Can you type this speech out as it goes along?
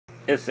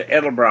It's the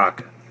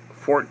Edelbrock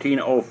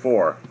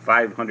 1404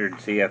 500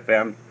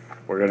 CFM.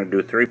 We're going to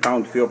do 3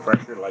 pounds fuel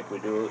pressure like we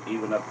do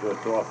even up to a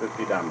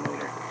 1250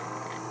 dominator.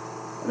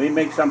 Let me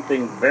make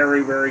something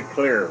very, very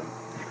clear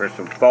for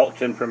some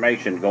false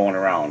information going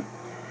around.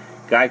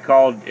 Guy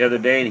called the other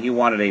day and he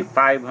wanted a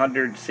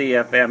 500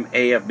 CFM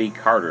AFB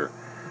carder.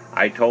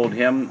 I told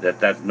him that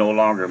that's no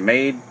longer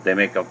made. They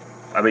make a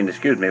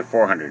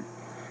 400.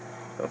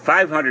 A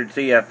 500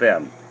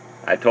 CFM.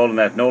 I told him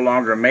that's no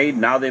longer made.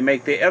 Now they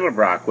make the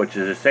Edelbrock, which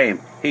is the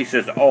same. He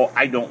says, oh,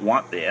 I don't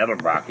want the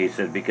Edelbrock. He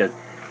says, because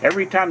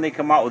every time they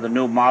come out with a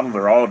new model,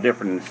 they're all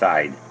different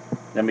inside.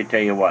 Let me tell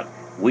you what.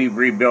 We've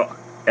rebuilt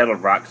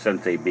Edelbrock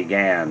since they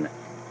began.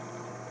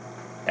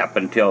 Up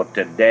until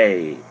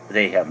today,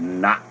 they have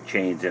not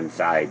changed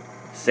inside.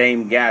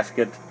 Same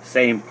gaskets,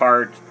 same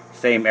parts,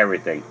 same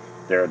everything.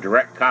 They're a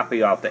direct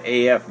copy off the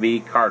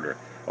AFB carder.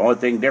 Only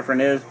thing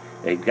different is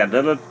they've got a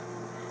little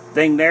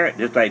thing there,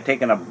 just like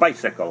taking a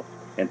bicycle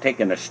and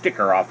taking a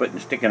sticker off it and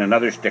sticking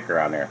another sticker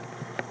on there.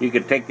 You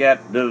could take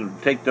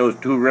those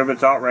 2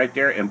 rivets out right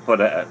there and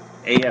put a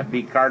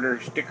AFB carder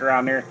sticker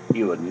on there.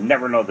 You would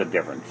never know the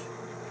difference.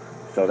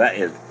 So that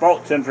is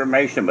false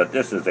information, but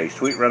this is a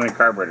sweet running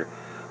carburetor.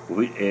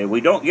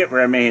 We don't get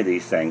very many of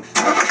these things.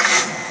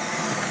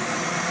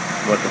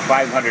 With the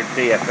 500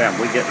 CFM,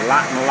 we get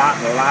lots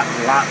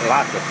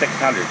of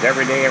 600s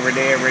every day.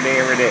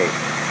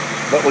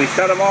 But we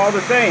set them all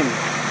the same.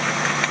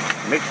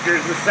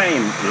 Mixture's the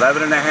same,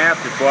 11.5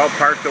 to 12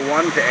 parts of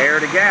 1 to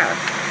air to gas.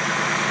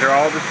 They're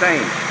all the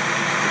same.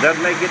 It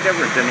doesn't make a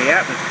difference in the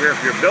atmosphere.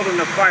 If you're building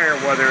a fire,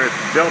 whether it's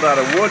built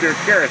out of wood or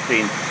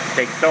kerosene, it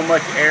takes so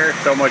much air,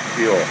 so much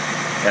fuel.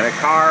 In a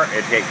car,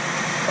 it takes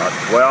about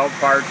 12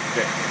 parts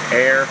to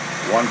air,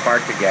 1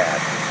 part to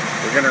gas.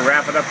 We're going to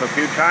wrap it up a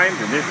few times,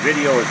 and this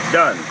video is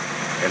done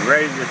and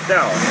ready to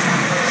sell.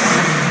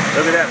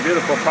 Look at that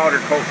beautiful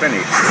powder coat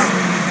finish.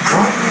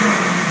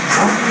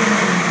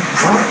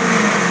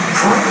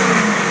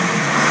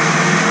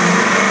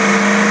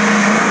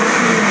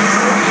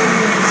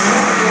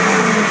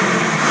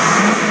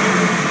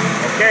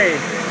 Okay.